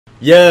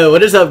Yo,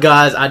 what is up,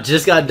 guys? I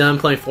just got done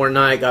playing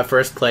Fortnite, got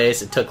first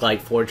place. It took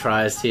like 4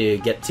 tries to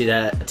get to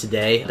that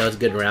today. That was a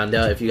good round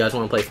out. If you guys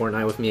want to play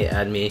Fortnite with me,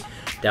 add me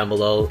down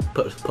below,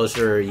 post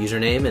your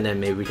username, and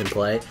then maybe we can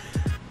play.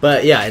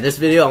 But yeah, in this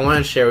video, I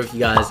want to share with you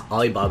guys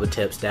Alibaba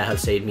tips that have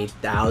saved me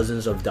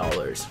thousands of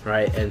dollars,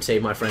 right? And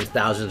saved my friends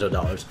thousands of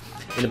dollars.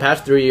 In the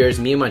past 3 years,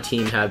 me and my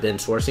team have been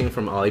sourcing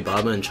from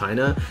Alibaba in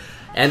China.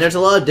 And there's a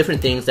lot of different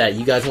things that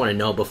you guys want to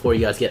know before you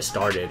guys get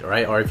started,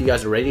 right? Or if you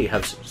guys already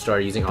have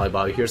started using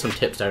Alibaba, here's some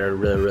tips that are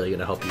really going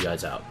to help you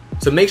guys out.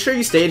 So make sure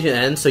you stay to the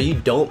end so you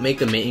don't make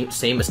the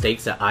same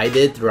mistakes that I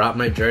did throughout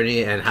my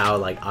journey and how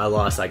like I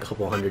lost like a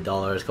couple $100,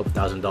 a couple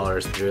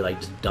 $1,000 through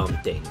like just dumb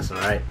things, all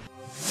right?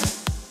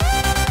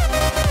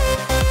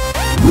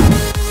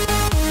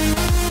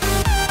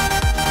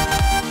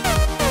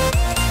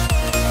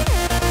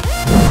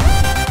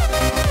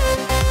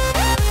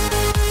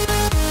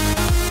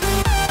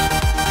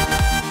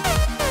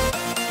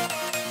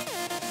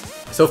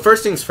 So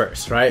first things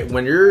first, right?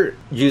 When you're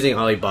using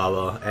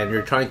Alibaba and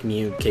you're trying to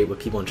communicate with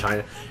people in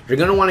China, you're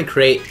going to want to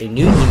create a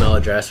new email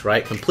address,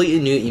 right? Completely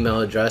new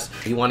email address.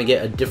 You want to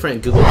get a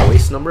different Google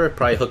Voice number,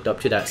 probably hooked up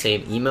to that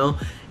same email.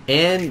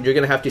 And you're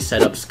going to have to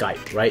set up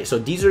Skype, right? So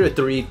these are the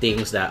 3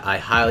 things that I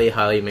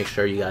highly make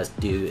sure you guys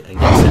do and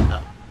get set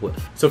up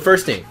with. So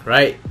first thing,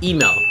 right?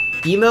 Email.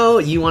 Email,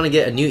 you want to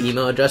get a new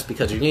email address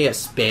because you're going to get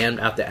spammed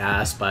out the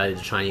ass by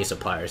the Chinese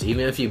suppliers.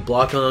 Even if you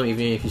block them,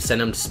 even if you send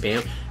them to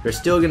spam, you're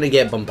still going to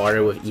get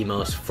bombarded with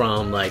emails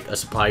from like a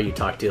supplier you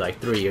talked to like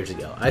 3 years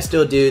ago. I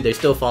still do. They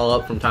still follow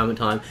up from time to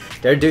time.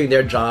 They're doing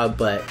their job,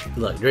 but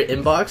look, your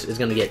inbox is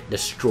going to get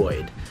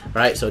destroyed,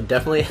 right? So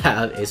definitely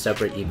have a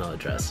separate email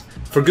address.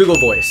 For Google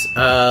Voice,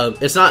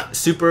 it's not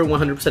super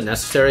 100%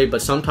 necessary,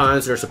 but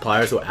sometimes there are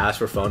suppliers who ask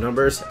for phone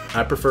numbers.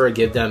 I prefer to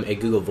give them a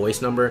Google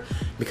Voice number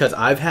because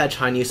I've had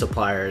Chinese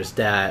suppliers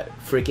that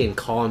freaking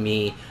call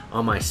me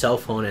on my cell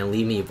phone and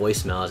leave me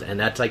voicemails, and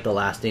that's like the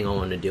last thing I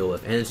want to deal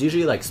with. And it's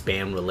usually like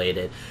spam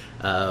related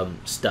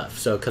stuff.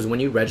 So because when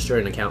you register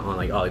an account on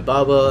like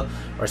Alibaba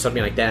or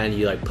something like that and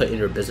you like put in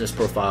your business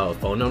profile a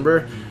phone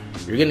number,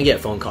 you're gonna get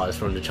phone calls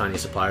from the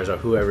Chinese suppliers or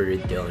whoever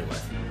you're dealing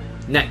with.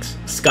 Next,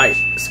 Skype.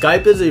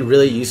 Skype is a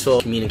really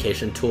useful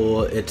communication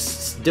tool.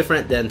 It's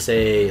different than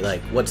say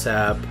like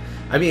WhatsApp.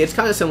 I mean, it's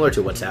kind of similar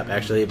to WhatsApp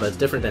actually, but it's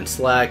different than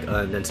Slack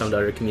and then some of the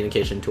other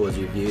communication tools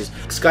you've used.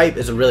 Skype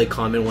is a really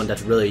common one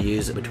that's really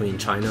used between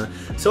China.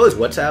 So is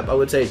WhatsApp, I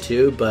would say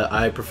too, but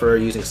I prefer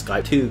using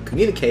Skype to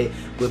communicate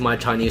with my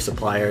Chinese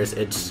suppliers.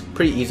 It's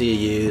pretty easy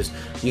to use.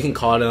 You can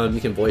call them,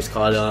 you can voice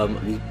call them,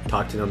 you can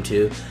talk to them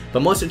too. But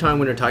most of the time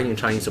when you're talking to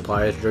Chinese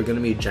suppliers, you're going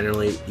to be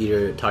generally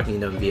either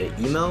talking to them via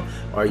email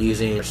or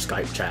using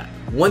Skype chat.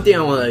 One thing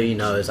I want to let you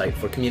know is like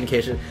for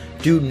communication,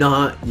 do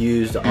not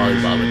use the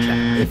Alibaba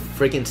chat. It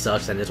freaking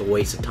sucks and it's a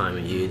waste of time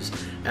to use.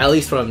 At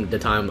least from the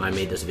time I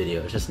made this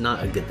video, it's just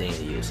not a good thing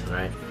to use,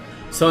 alright?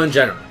 So in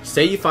general,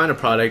 say you find a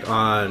product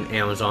on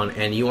Amazon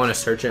and you want to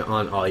search it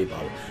on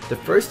Alibaba. The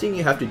first thing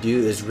you have to do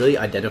is really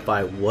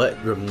identify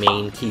what your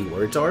main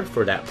keywords are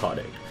for that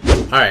product.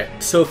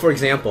 Alright, so for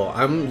example,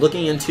 I'm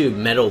looking into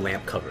metal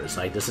lamp covers.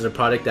 Like this is a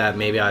product that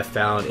maybe I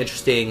found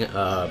interesting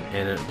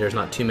and there's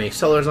not too many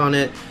sellers on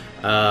it.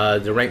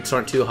 The ranks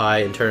aren't too high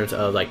in terms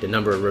of like the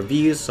number of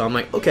reviews, so I'm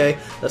like, okay,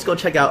 let's go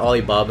check out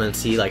Alibaba and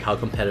see like how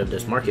competitive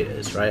this market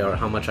is, right? Or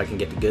how much I can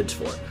get the goods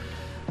for.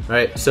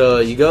 Alright, so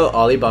you go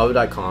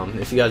Alibaba.com.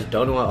 If you guys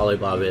don't know what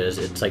Alibaba is,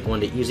 it's like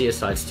one of the easiest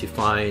sites to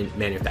find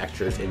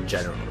manufacturers in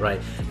general,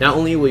 right? Not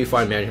only will you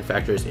find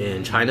manufacturers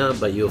in China,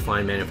 but you'll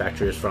find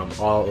manufacturers from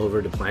all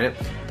over the planet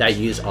that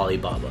use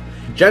Alibaba.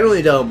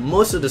 Generally though,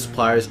 most of the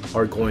suppliers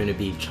are going to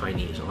be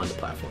Chinese on the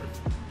platform.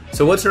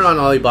 So once you're on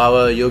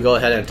Alibaba, you'll go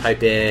ahead and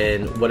type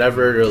in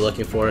whatever you're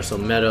looking for. So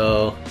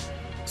metal.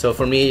 So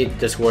for me,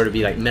 this word would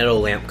be like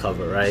metal lamp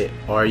cover, right?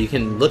 Or you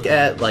can look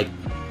at like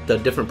the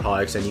different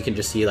products and you can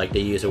just see like they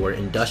use the word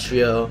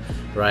industrial,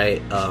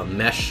 right?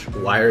 Mesh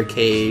wire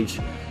cage,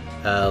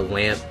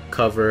 lamp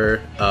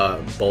cover,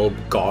 bulb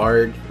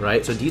guard,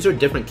 right? So these are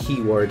different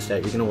keywords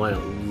that you're gonna want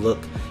to look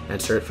and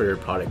search for your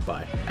product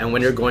by. And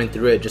when you're going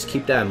through it, just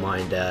keep that in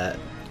mind that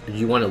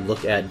you want to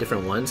look at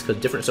different ones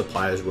because different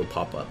suppliers will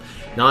pop up.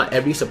 Not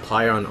every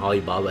supplier on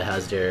Alibaba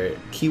has their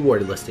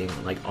keyword listing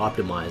like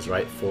optimized,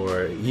 right,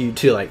 for you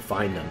to like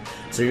find them.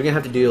 So you're gonna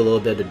have to do a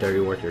little bit of dirty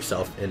work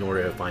yourself in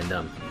order to find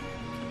them.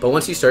 But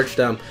once you search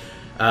them,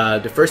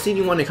 the first thing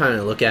you want to kind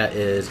of look at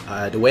is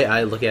the way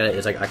I look at it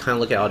is like I kind of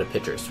look at all the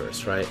pictures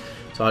first, right?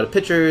 So all the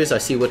pictures, I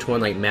see which one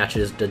like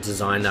matches the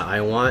design that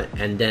I want,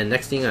 and then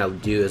next thing I'll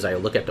do is I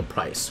look at the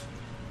price.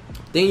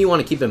 Thing you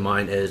want to keep in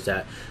mind is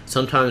that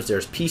sometimes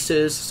there's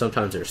pieces,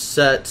 sometimes there's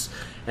sets,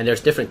 and there's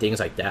different things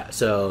like that.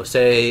 So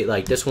say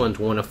like this one's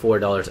 $1 to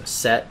 $4 a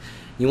set.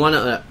 You want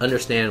to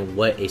understand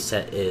what a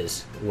set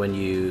is when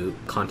you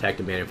contact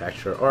the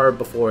manufacturer or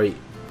before,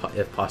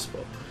 if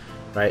possible,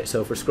 right?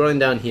 So if we're scrolling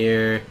down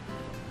here,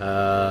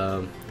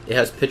 it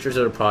has pictures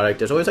of the product.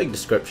 There's always like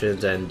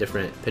descriptions and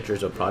different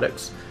pictures of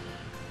products.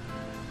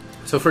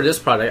 So for this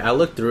product, I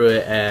looked through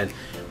it, and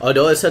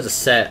although it says a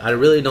set, I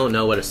really don't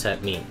know what a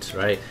set means,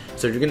 right?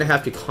 So you're gonna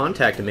have to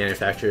contact the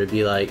manufacturer to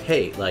be like,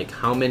 hey, like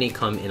how many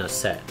come in a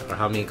set or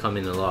how many come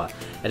in a lot,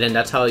 and then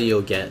that's how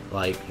you'll get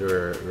like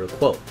your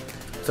quote.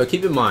 So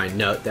keep in mind,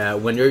 note that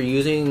when you're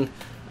using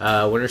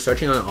when you're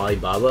searching on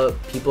Alibaba,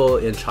 people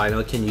in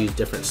China can use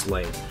different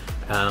slang.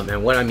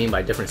 And what I mean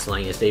by different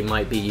slang is they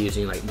might be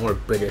using like more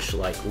British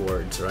like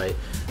words, right?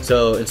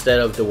 So instead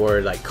of the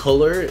word like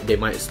color, they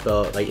might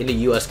spell, like in the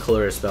US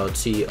color is spelled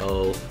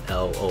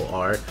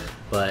C-O-L-O-R,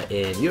 but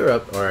in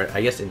Europe, or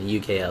I guess in the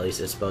UK at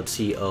least, it's spelled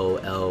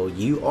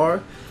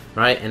C-O-L-U-R,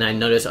 right? And I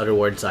noticed other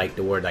words like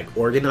the word like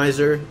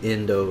organizer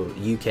in the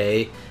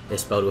UK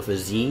is spelled with a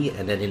Z,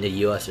 and then in the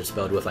US it's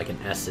spelled with like an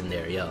S in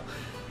there, yeah.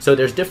 So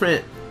there's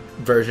different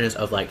versions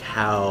of like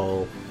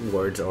how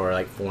words are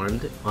like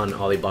formed on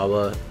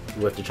Alibaba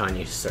with the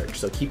Chinese search,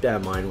 so keep that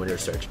in mind when you're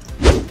searching.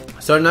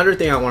 So another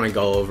thing I want to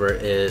go over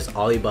is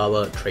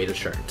Alibaba Trade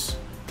Assurance,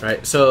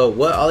 right? So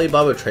what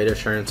Alibaba Trade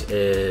Assurance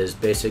is,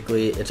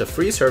 basically it's a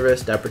free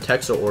service that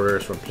protects the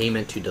orders from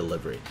payment to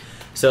delivery.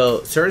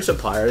 So certain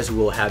suppliers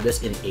will have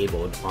this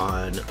enabled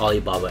on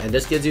Alibaba, and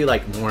this gives you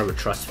like more of a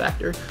trust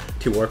factor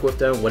to work with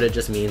them. What it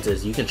just means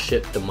is you can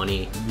ship the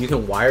money, you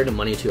can wire the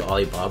money to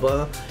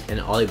Alibaba, and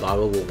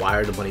Alibaba will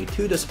wire the money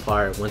to the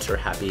supplier once you're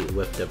happy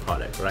with the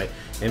product, right?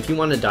 And if you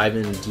want to dive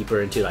in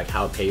deeper into like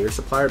how to pay your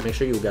supplier, make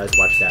sure you guys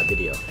watch that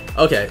video.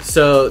 Okay,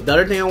 so the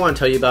other thing I want to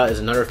tell you about is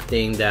another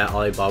thing that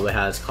Alibaba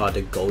has called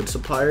the gold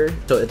supplier.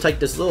 So it's like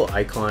this little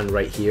icon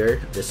right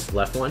here, this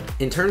left one.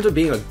 In terms of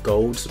being a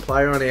gold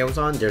supplier on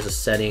Amazon, there's a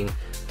setting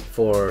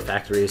for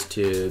factories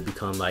to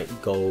become like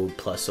gold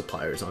plus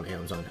suppliers on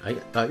Amazon.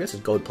 I guess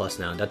it's gold plus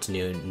now. That's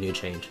new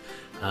change.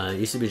 It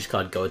used to be just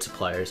called gold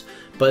suppliers,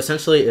 but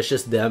essentially it's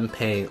just them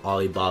paying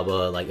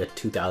Alibaba like a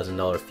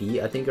 $2,000 fee,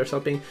 I think, or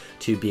something,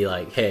 to be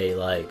like, hey,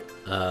 like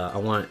I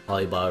want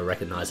Alibaba to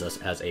recognize us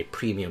as a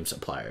premium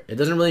supplier. It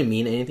doesn't really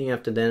mean anything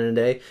after the end of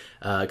the day,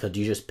 because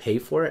you just pay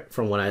for it,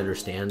 from what I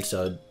understand.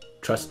 So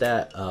trust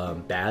that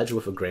badge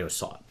with a grain of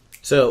salt.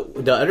 So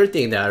the other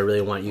thing that I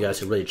really want you guys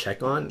to really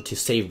check on to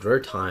save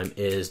your time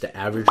is the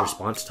average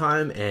response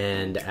time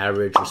and the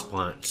average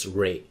response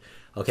rate.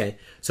 Okay,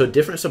 so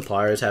different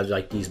suppliers have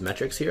like these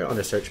metrics here on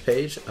the search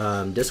page.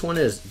 This one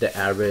is the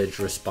average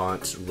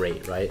response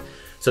rate, right?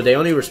 So they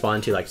only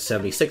respond to like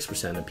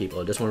 76% of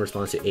people. This one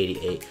responds to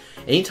 88.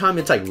 Anytime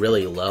it's like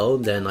really low,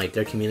 then like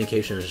their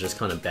communication is just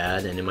kind of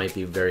bad, and it might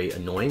be very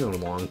annoying or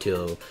long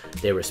till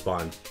they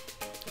respond.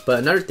 But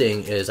another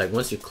thing is, like,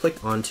 once you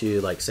click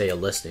onto like say a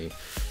listing,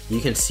 you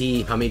can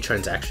see how many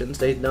transactions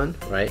they've done,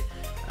 right?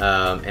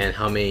 And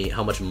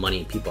how much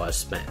money people have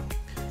spent,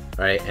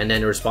 right? And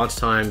then the response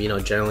time, you know,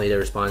 generally they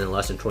respond in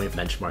less than 20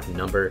 benchmark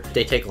number. If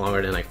they take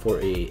longer than like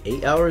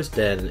 48 hours,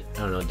 then I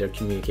don't know, their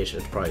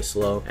communication is probably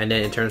slow. And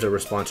then in terms of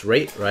response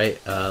rate, right?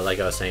 Like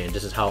I was saying,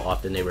 this is how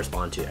often they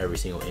respond to every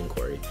single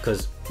inquiry.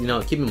 Because, you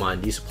know, keep in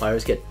mind, these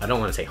suppliers get, I don't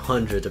want to say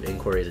hundreds of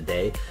inquiries a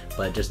day,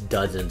 but just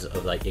dozens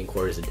of like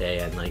inquiries a day,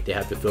 and like they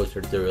have to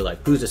filter through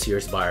like who's a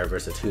serious buyer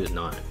versus who's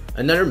not.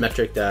 Another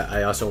metric that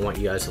I also want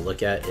you guys to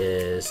look at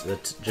is,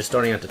 let's just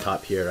starting at the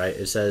top here, right?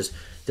 It says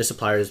this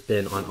supplier has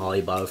been on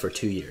Alibaba for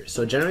 2 years.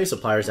 So generally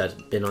suppliers that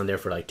have been on there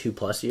for like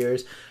 2+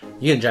 years,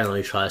 you can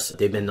generally trust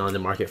they've been on the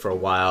market for a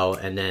while.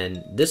 And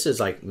then this is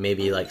like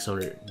maybe like some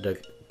of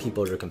the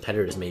people your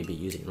competitors may be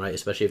using, right?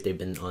 Especially if they've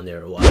been on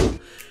there a while.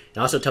 It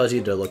also tells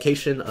you the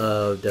location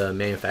of the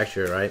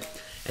manufacturer, right?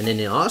 And then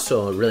it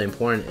also, really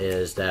important,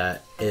 is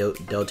that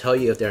they'll tell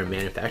you if they're a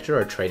manufacturer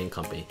or a trading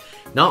company.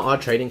 Not all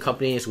trading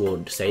companies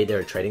will say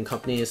they're trading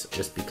companies,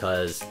 just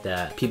because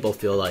that people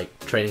feel like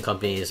trading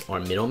companies are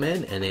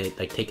middlemen and they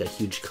like take a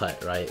huge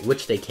cut, right?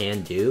 Which they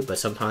can do, but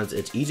sometimes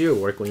it's easier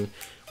working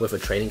with a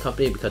trading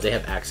company because they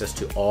have access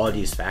to all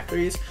these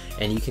factories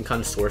and you can kind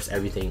of source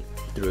everything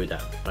through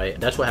them, right?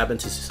 That's what happened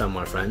to some of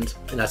my friends,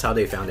 and that's how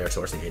they found their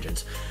sourcing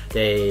agents.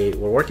 They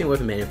were working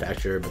with a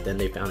manufacturer, but then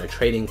they found a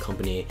trading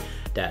company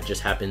that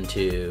just happened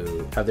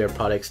to have their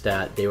products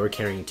that they were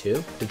carrying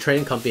too. The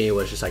trading company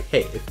was just like,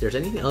 hey, if there's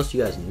anything else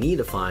you guys need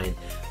to find,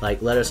 like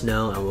let us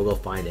know and we'll go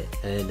find it.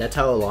 And that's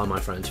how a lot of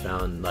my friends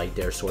found like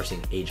their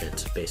sourcing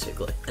agents,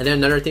 basically. And then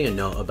another thing to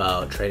note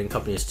about trading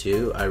companies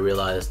too, I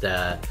realized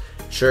that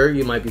sure,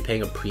 you might be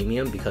paying a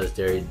premium because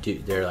they're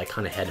like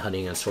kind of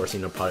headhunting and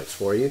sourcing the products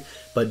for you,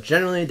 but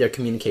generally their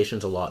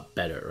communication's a lot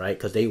better, right?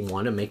 Because they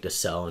want to make the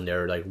sell, and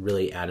they're like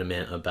really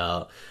adamant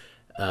about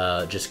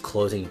just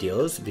closing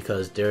deals,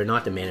 because they're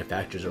not the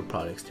manufacturers of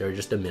products. They're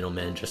just a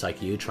middleman, just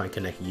like you, trying to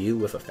connect you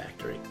with a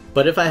factory.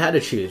 But if I had to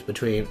choose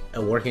between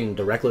working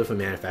directly with a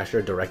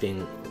manufacturer,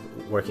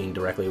 working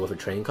directly with a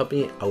trading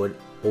company, I would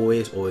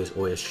always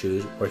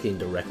choose working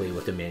directly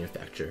with the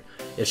manufacturer.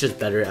 It's just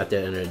better at the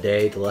end of the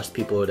day. The less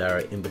people that are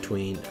in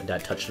between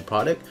that touch the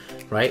product,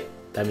 right?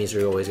 That means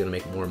you're always going to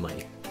make more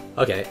money.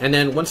 Okay, and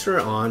then once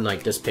you're on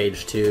like this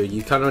page too,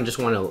 you kind of just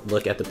want to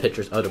look at the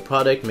pictures of the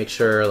product, make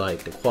sure like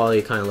the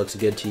quality kind of looks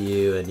good to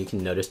you, and you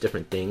can notice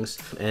different things.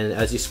 And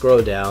as you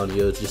scroll down,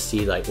 you'll just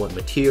see like what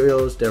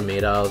materials they're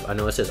made of. I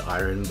know it says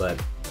iron,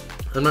 but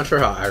I'm not sure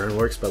how iron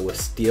works, but with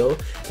steel,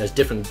 there's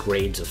different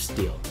grades of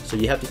steel. So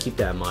you have to keep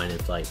that in mind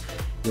if like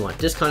you want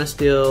this kind of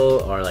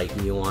steel, or like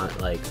you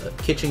want like a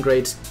kitchen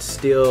grade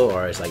steel,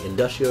 or it's like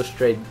industrial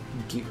straight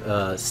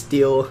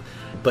steel.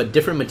 But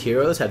different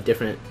materials have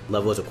different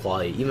levels of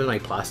quality, even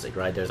like plastic,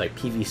 right? There's like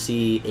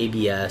PVC,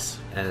 ABS,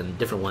 and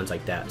different ones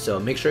like that. So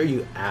make sure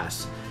you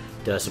ask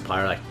the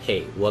supplier like,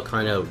 hey, what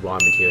kind of raw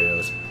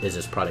materials is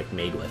this product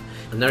made with?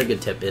 Another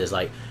good tip is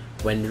like,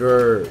 when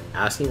you're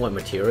asking what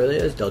material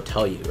it is, they'll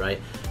tell you, right?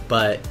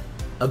 But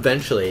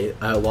eventually,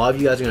 a lot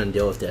of you guys are going to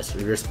deal with this.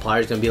 Your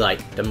supplier's going to be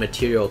like, the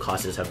material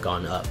costs have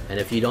gone up. And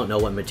if you don't know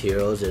what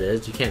materials it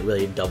is, you can't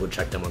really double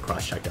check them or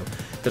cross check them.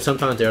 Because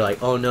sometimes they're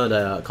like, oh no,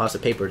 the cost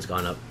of paper has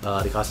gone up,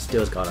 the cost of steel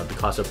has gone up, the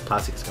cost of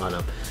plastic has gone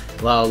up,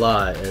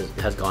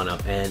 has gone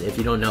up. And if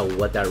you don't know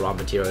what that raw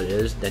material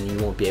is, then you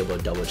won't be able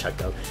to double check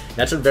them.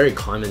 That's a very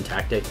common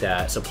tactic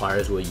that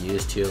suppliers will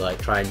use to like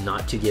try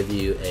not to give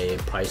you a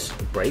price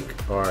break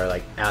or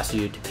like ask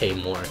you to pay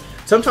more.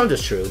 Sometimes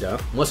it's true though.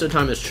 Most of the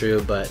time it's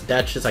true, but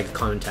that's just like a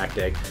common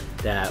tactic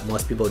that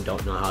most people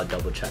don't know how to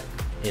double check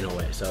in a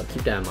way. So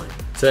keep that in mind.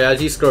 So as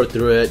you scroll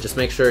through it, just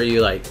make sure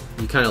you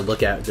kind of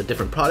look at the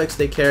different products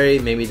they carry.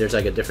 Maybe there's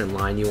like a different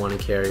line you want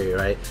to carry,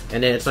 right?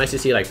 And then it's nice to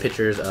see like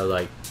pictures of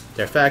like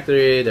their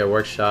factory, their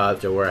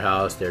workshop, their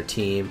warehouse, their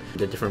team,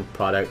 the different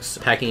products,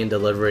 packing and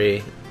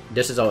delivery.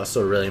 This is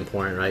also really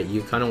important, right?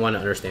 You kind of want to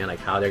understand like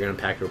how they're going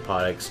to pack your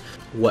products,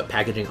 what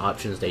packaging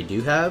options they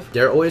do have.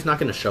 They're always not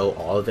going to show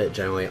all of it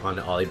generally on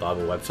the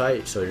Alibaba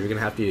website, so you're going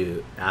to have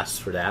to ask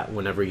for that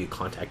whenever you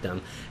contact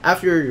them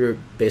after you're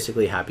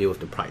basically happy with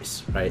the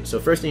price, right? So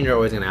first thing you're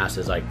always going to ask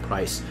is like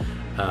price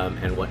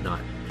and whatnot.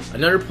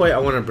 Another point I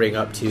want to bring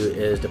up too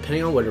is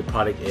depending on what your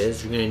product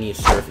is, you're going to need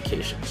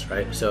certifications,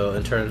 right? So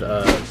in terms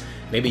of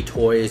maybe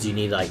toys, you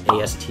need like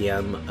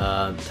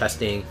ASTM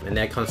testing, and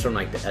that comes from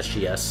like the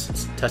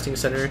SGS testing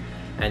center.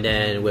 And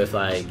then with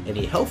like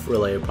any health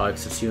related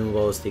products,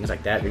 consumables, things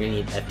like that, you're gonna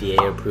need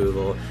FDA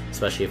approval,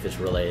 especially if it's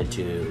related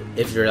to,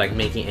 if you're like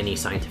making any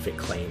scientific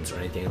claims or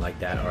anything like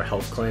that, or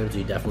health claims,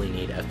 you definitely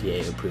need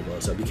FDA approval.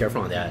 So be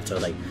careful on that. So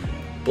like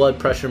blood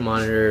pressure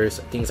monitors,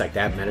 things like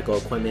that, medical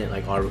equipment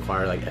like all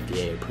require like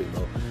FDA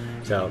approval.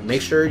 So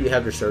make sure you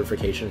have your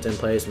certifications in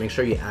place. Make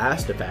sure you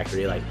ask the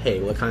factory like,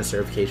 hey, what kind of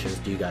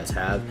certifications do you guys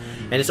have?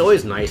 And it's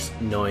always nice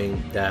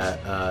knowing that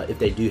if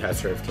they do have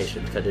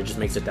certifications, because it just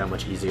makes it that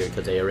much easier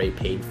because they already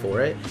paid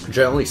for it.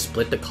 Generally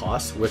split the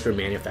cost with your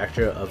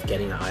manufacturer of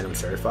getting the item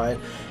certified,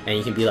 and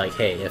you can be like,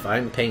 hey, if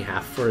I'm paying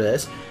half for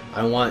this,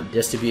 I want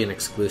this to be an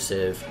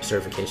exclusive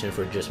certification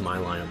for just my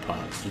line of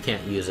products. You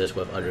can't use this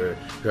with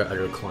your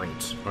other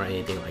clients or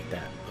anything like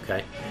that.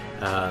 Okay,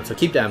 so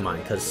keep that in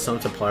mind, because some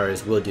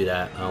suppliers will do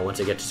that. Once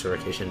they get to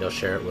certification, they'll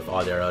share it with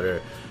all their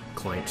other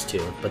clients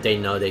too, but they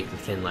know they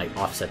can like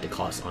offset the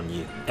cost on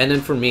you. And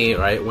then for me,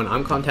 right, when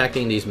I'm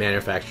contacting these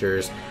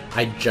manufacturers,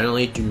 I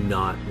generally do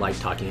not like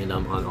talking to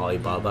them on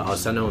Alibaba. I'll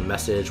send them a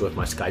message with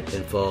my Skype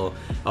info.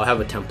 I'll have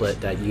a template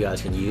that you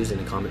guys can use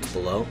in the comments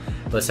below,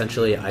 but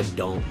essentially I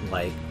don't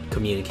like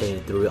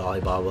communicating through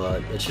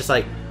Alibaba. It's just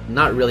like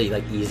not really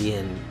like easy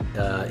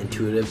and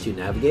intuitive to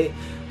navigate.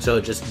 So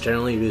just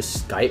generally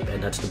use Skype,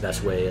 and that's the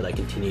best way to like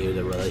continue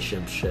the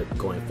relationship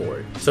going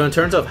forward. So in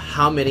terms of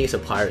how many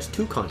suppliers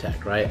to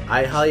contact, right,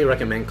 I highly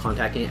recommend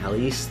contacting at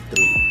least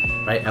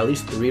 3, right? At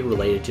least 3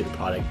 related to the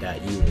product that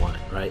you want,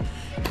 right?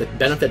 The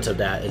benefits of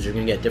that is you're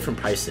gonna get different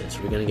prices.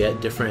 We're gonna get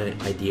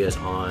different ideas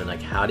on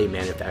like how they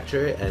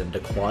manufacture it and the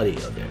quality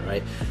of it,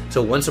 right?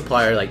 So one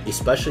supplier, like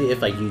especially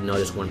if like you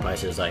notice one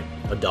price is like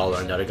 $1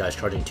 and the other guy's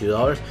charging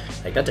 $2,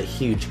 like that's a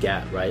huge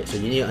gap, right? So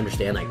you need to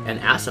understand like and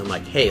ask them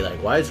like, hey,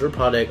 like why is your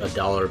product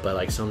 $1 but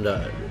like some of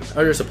the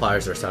other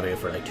suppliers are selling it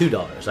for like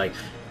 $2? Like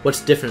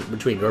what's different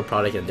between your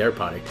product and their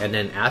product? And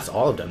then ask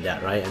all of them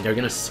that, right? And they're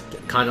gonna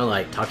kind of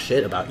like talk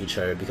shit about each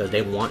other because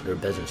they want your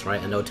business,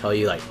 right? And they'll tell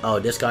you like, oh,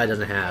 this guy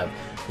doesn't have,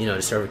 you know,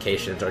 the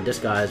certifications, or this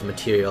guy's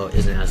material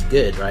isn't as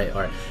good, right?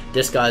 Or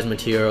this guy's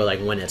material, like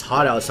when it's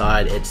hot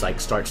outside, it's like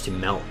starts to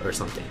melt or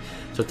something.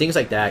 So things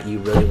like that you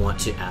really want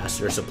to ask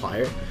your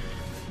supplier.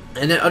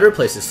 And then other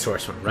places to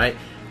source from, right?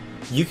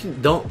 You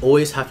don't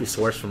always have to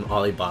source from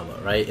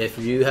Alibaba, right? If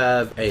you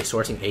have a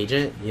sourcing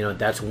agent, you know,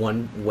 that's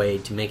one way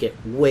to make it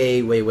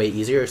way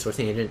easier.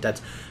 Sourcing agent, that's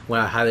what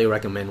I highly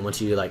recommend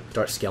once you like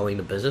start scaling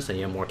the business and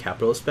you have more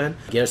capital to spend.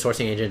 Get a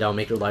sourcing agent. That'll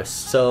make your life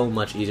so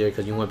much easier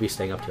because you won't be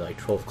staying up to like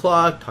 12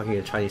 o'clock talking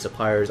to Chinese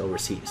suppliers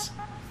overseas.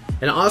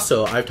 And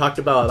also, I've talked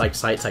about like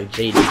sites like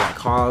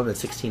JD.com and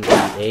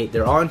 1688.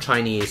 They're all in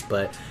Chinese,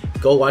 but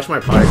go watch my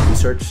product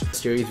research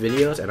series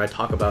videos, and I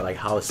talk about like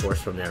how to source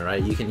from there,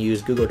 right? You can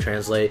use Google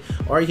Translate,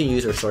 or you can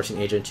use your sourcing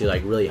agent to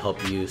like really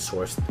help you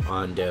source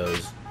on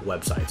those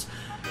websites.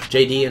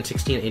 JD and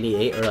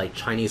 1688 are like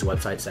Chinese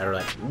websites that are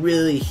like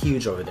really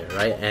huge over there,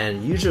 right?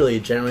 And usually,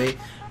 generally,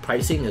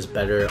 pricing is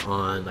better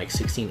on like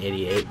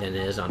 1688 than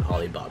it is on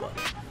Alibaba.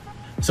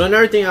 So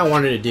another thing I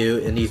wanted to do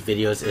in these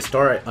videos is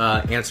start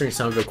answering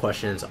some of the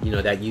questions, you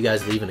know, that you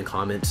guys leave in the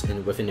comments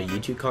and within the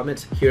YouTube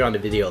comments here on the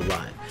video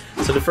live.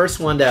 So the first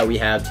one that we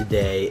have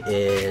today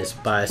is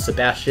by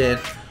Sebastian.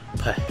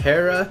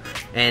 Pahera,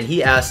 and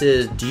he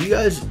asks, do you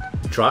guys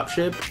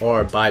dropship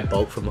or buy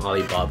bulk from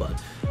Alibaba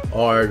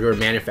or your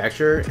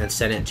manufacturer and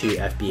send it to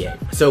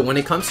FBA? So when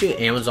it comes to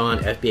Amazon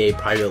FBA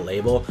private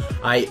label,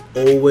 I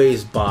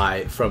always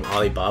buy from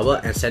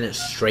Alibaba and send it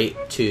straight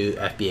to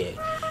FBA.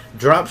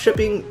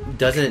 Dropshipping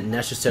doesn't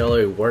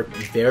necessarily work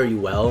very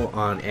well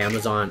on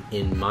Amazon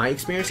in my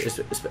experience,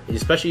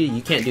 especially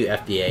you can't do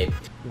FBA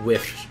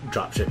with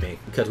dropshipping,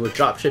 because with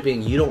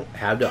dropshipping you don't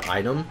have the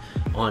item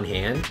on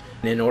hand,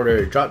 and in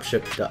order to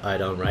dropship the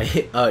item, right,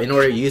 in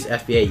order to use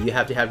FBA you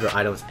have to have your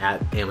items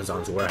at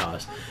Amazon's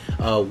warehouse.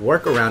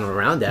 Workaround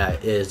around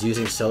that is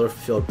using seller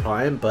fulfilled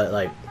prime, but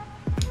like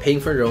paying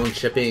for your own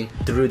shipping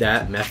through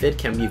that method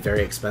can be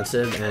very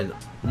expensive, and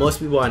most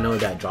people I know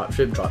that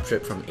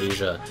dropship from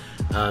Asia,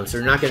 so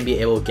you're not going to be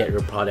able to get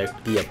your product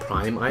via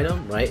prime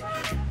item, right,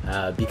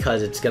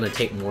 because it's going to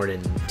take more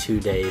than 2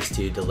 days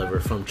to deliver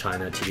from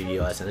China to the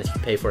US, and if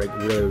you pay for like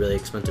really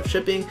expensive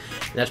shipping,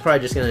 that's probably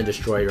just going to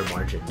destroy your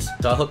margins.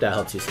 So I hope that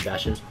helps you,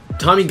 Sebastian.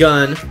 Tommy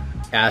Gunn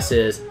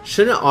asks,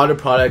 shouldn't all the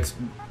products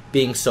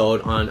being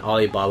sold on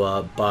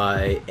Alibaba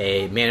by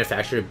a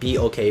manufacturer be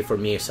okay for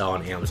me to sell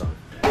on Amazon?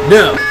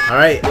 No,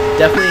 alright,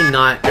 definitely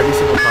not every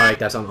single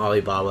product that's on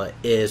Alibaba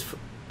is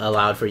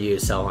allowed for you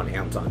to sell on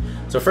Amazon.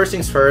 So first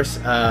things first,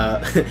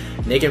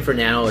 Nick and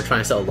Fernando were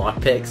trying to sell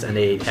lockpicks, and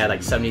they had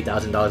like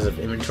 $70,000 of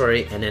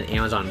inventory, and then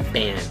Amazon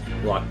banned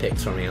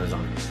lockpicks from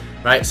Amazon,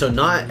 right? So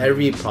not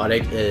every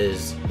product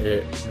is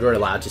you're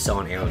allowed to sell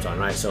on Amazon,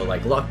 right? So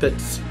like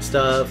lockpicks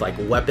stuff, like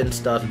weapon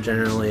stuff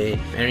generally,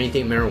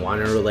 anything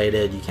marijuana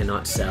related you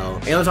cannot sell.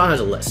 Amazon has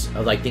a list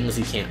of like things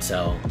you can't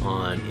sell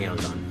on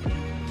Amazon.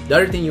 The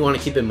other thing you want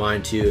to keep in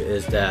mind too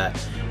is that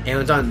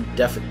Amazon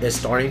is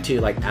starting to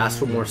like ask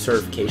for more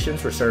certifications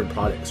for certain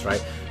products,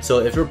 right? So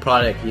if your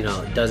product, you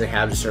know, doesn't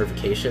have the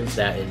certifications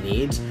that it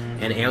needs,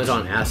 and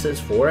Amazon asks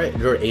for it,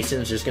 your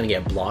ASIN is just going to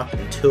get blocked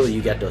until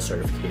you get those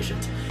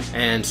certifications.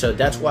 And so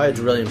that's why it's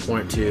really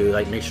important to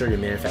like make sure your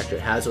manufacturer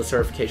has those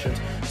certifications.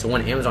 So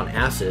when Amazon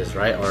asks,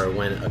 right, or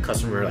when a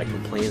customer like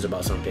complains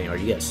about something, or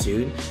you get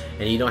sued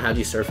and you don't have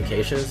these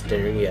certifications, then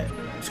you're going to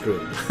get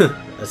screwed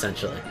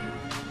essentially.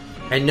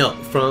 And no,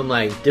 from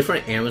like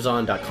different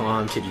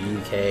Amazon.com to the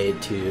UK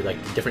to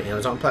like the different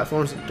Amazon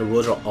platforms, the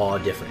rules are all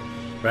different,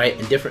 right?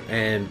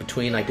 And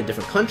between like the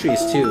different countries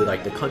too,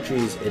 like the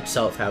countries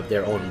itself have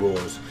their own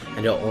rules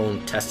and their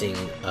own testing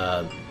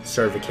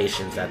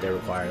certifications that they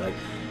require. Like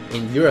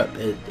in Europe,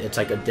 it's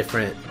like a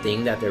different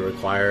thing that they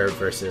require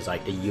versus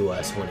like the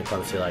US when it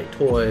comes to like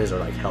toys or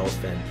like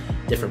health and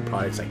different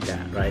products like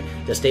that, right?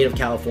 The state of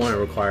California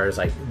requires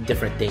like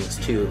different things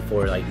too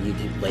for like you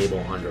to label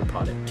on your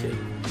product too.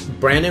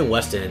 Brandon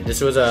Weston, this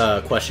was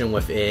a question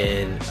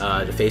within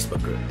the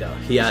Facebook group though.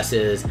 He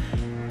asks,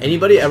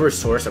 anybody ever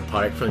source a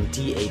product from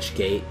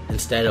DHgate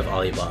instead of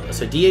Alibaba?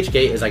 So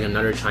DHgate is like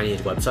another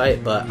Chinese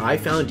website, but I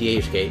found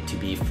DHgate to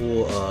be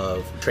full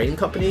of trading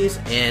companies,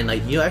 and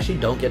like you actually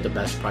don't get the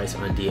best price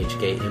on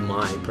DHgate in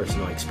my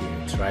personal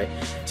experience, right?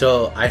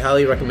 So I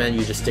highly recommend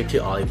you just stick to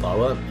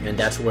Alibaba, and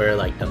that's where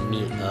like the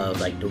meat of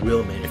like the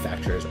real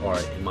manufacturers are,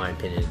 in my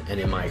opinion and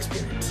in my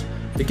experience.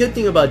 The good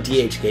thing about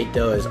DHgate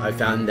though is I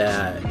found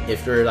that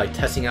if you're like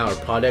testing out a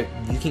product,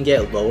 you can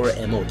get lower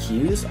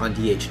MOQs on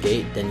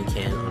DHgate than you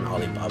can on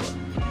Alibaba.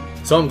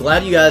 So I'm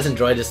glad you guys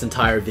enjoyed this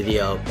entire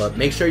video, but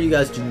make sure you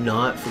guys do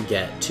not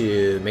forget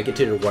to make it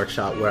to the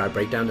workshop where I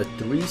break down the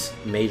 3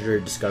 major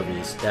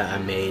discoveries that I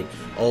made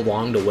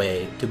along the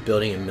way to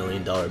building $1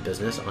 million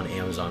business on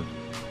Amazon.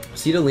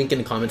 See the link in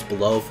the comments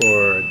below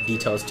for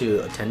details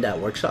to attend that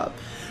workshop.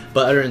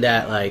 But other than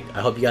that, like,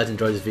 I hope you guys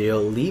enjoyed this video.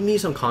 Leave me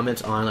some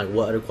comments on like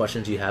what other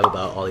questions you have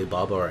about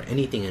Alibaba or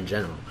anything in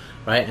general,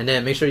 right? And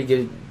then make sure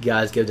you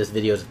guys give this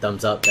video a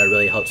thumbs up. That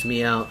really helps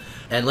me out.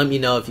 And let me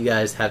know if you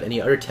guys have any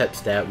other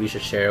tips that we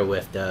should share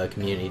with the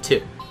community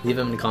too. Leave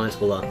them in the comments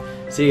below.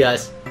 See you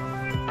guys.